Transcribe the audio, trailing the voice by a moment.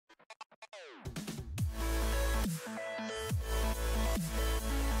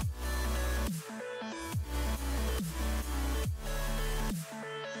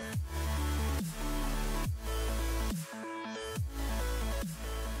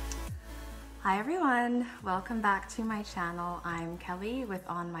Hi everyone, welcome back to my channel. I'm Kelly with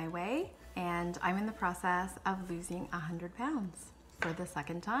On My Way, and I'm in the process of losing 100 pounds for the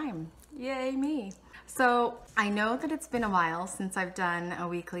second time. Yay me. So I know that it's been a while since I've done a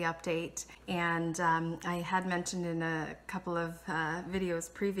weekly update, and I had mentioned in a couple of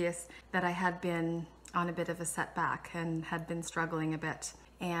videos previous that I had been on a bit of a setback and had been struggling a bit.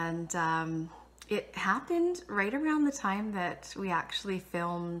 And it happened right around the time that we actually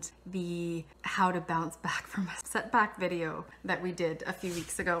filmed the how to bounce back from a setback video that we did a few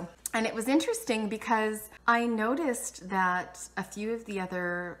weeks ago. And it was interesting because I noticed that a few of the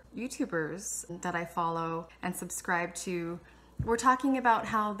other YouTubers that I follow and subscribe to were talking about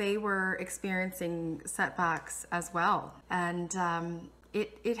how they were experiencing setbacks as well. And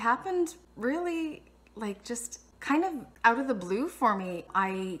it happened really like just kind of out of the blue for me.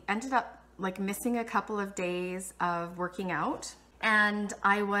 I ended up like missing a couple of days of working out, and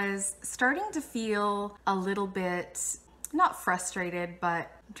I was starting to feel a little bit, not frustrated, but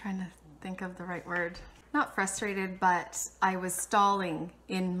I'm trying to think of the right word. Not frustrated, but I was stalling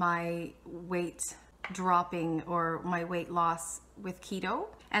in my weight dropping or my weight loss with keto.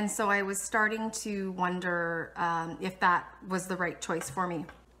 And so I was starting to wonder if that was the right choice for me.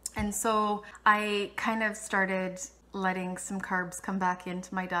 And so I kind of started letting some carbs come back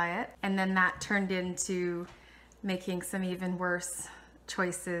into my diet, and then that turned into making some even worse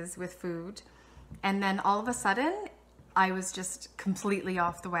choices with food. And then all of a sudden I was just completely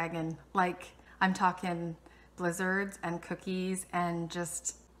off the wagon. Like, I'm talking blizzards and cookies and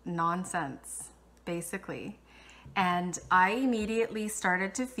just nonsense basically. And I immediately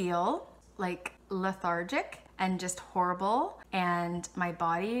started to feel like lethargic and just horrible, and my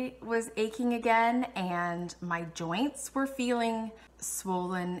body was aching again, and my joints were feeling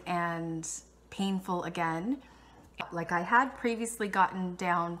swollen and painful again. Like, I had previously gotten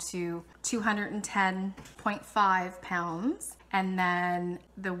down to 210.5 pounds, and then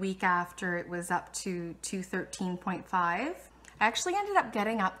the week after it was up to 213.5. I actually ended up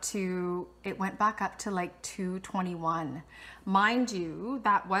getting up to, it went back up to like 221. Mind you,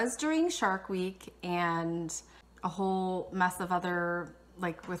 that was during Shark Week and a whole mess of other,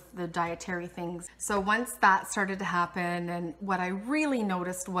 like with the dietary things. So once that started to happen, and what I really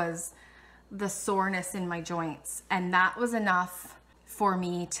noticed was the soreness in my joints. And that was enough for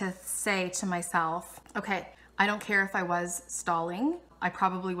me to say to myself, okay, I don't care if I was stalling. I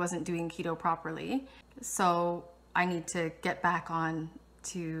probably wasn't doing keto properly. So I need to get back on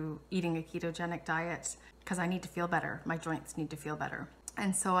to eating a ketogenic diet because I need to feel better. My joints need to feel better.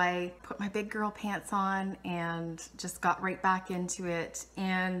 And so I put my big girl pants on and just got right back into it,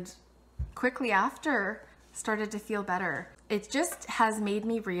 and quickly after started to feel better. It just has made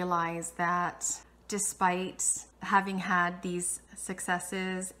me realize that despite having had these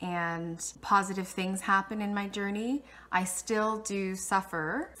successes and positive things happen in my journey, I still do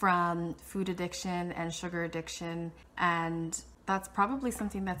suffer from food addiction and sugar addiction, and that's probably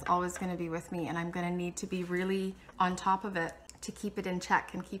something that's always going to be with me, and I'm going to need to be really on top of it to keep it in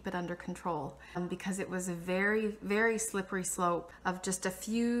check and keep it under control, because it was a very, very slippery slope of just a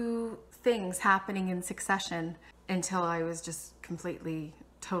few things happening in succession until I was just completely,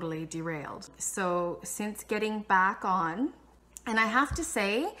 totally derailed. So since getting back on, and I have to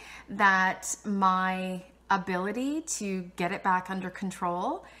say that my ability to get it back under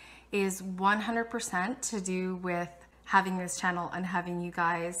control is 100% to do with having this channel and having you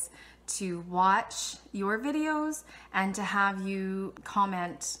guys to watch your videos and to have you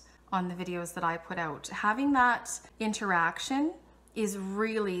comment on the videos that I put out. Having that interaction is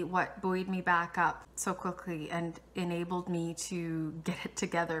really what buoyed me back up so quickly and enabled me to get it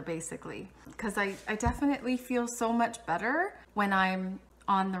together, basically. Because I definitely feel so much better when I'm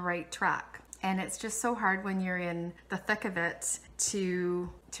on the right track. And it's just so hard when you're in the thick of it to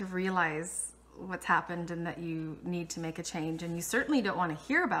realize what's happened and that you need to make a change, and you certainly don't want to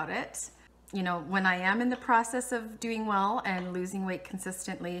hear about it. You know, when I am in the process of doing well and losing weight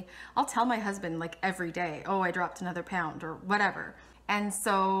consistently, I'll tell my husband like every day, oh, I dropped another pound or whatever. And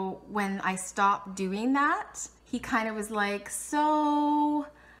so when I stopped doing that, he kind of was like, so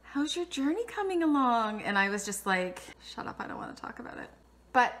how's your journey coming along? And I was just like, shut up, I don't want to talk about it.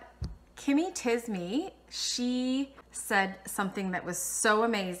 But Kimmy Tisme, she said something that was so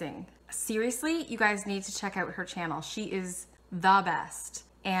amazing. Seriously, you guys need to check out her channel. She is the best.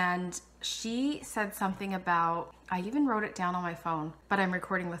 And she said something about, I even wrote it down on my phone, but I'm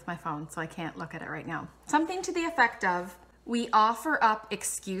recording with my phone, so I can't look at it right now. Something to the effect of, we offer up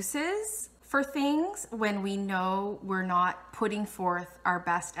excuses for things when we know we're not putting forth our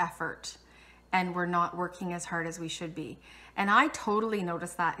best effort and we're not working as hard as we should be. And I totally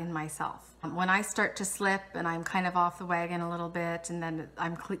notice that in myself. When I start to slip and I'm kind of off the wagon a little bit and then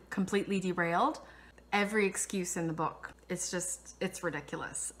I'm completely derailed, every excuse in the book, it's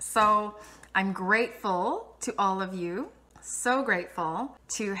ridiculous. So I'm grateful to all of you. So grateful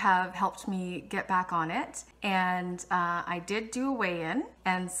to have helped me get back on it. And I did do a weigh-in,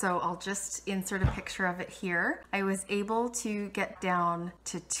 and so I'll just insert a picture of it here. I was able to get down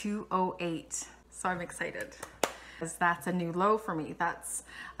to 208, so I'm excited. That's a new low for me. That's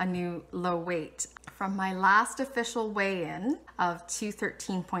a new low weight. From my last official weigh-in of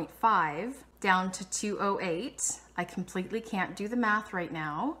 213.5 down to 208, I completely can't do the math right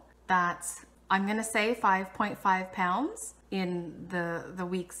now. That's, I'm gonna say 5.5 pounds in the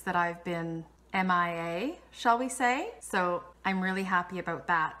weeks that I've been MIA, shall we say. So I'm really happy about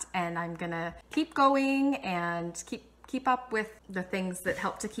that, and I'm gonna keep going and keep up with the things that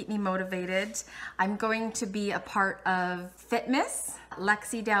help to keep me motivated. I'm going to be a part of Fitmas.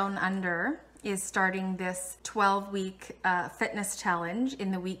 LexiDownUnder is starting this 12-week fitness challenge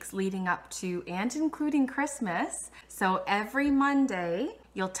in the weeks leading up to and including Christmas. So every Monday,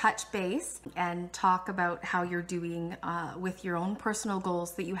 you'll touch base and talk about how you're doing with your own personal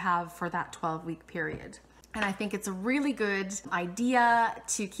goals that you have for that 12-week period. And I think it's a really good idea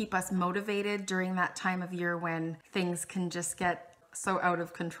to keep us motivated during that time of year when things can just get so out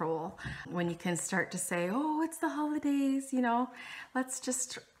of control. When you can start to say, oh, it's the holidays, you know, let's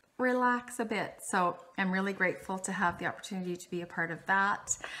just relax a bit. So I'm really grateful to have the opportunity to be a part of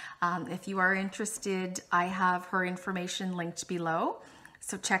that. If you are interested, I have her information linked below.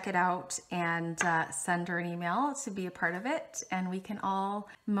 So check it out and send her an email to be a part of it, and we can all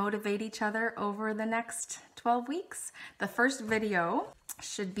motivate each other over the next 12 weeks. The first video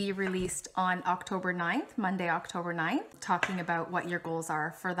should be released on October 9th, Monday, October 9th, talking about what your goals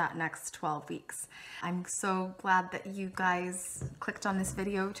are for that next 12 weeks. I'm so glad that you guys clicked on this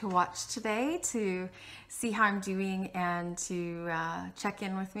video to watch today, to see how I'm doing and to check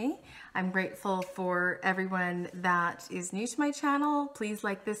in with me. I'm grateful for everyone that is new to my channel. Please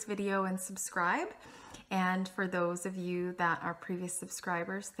like this video and subscribe. And for those of you that are previous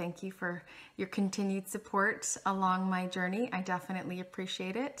subscribers, thank you for your continued support along my journey. I definitely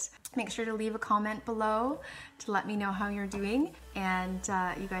appreciate it. Make sure to leave a comment below to let me know how you're doing. And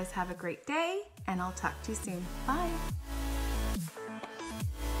you guys have a great day, and I'll talk to you soon. Bye.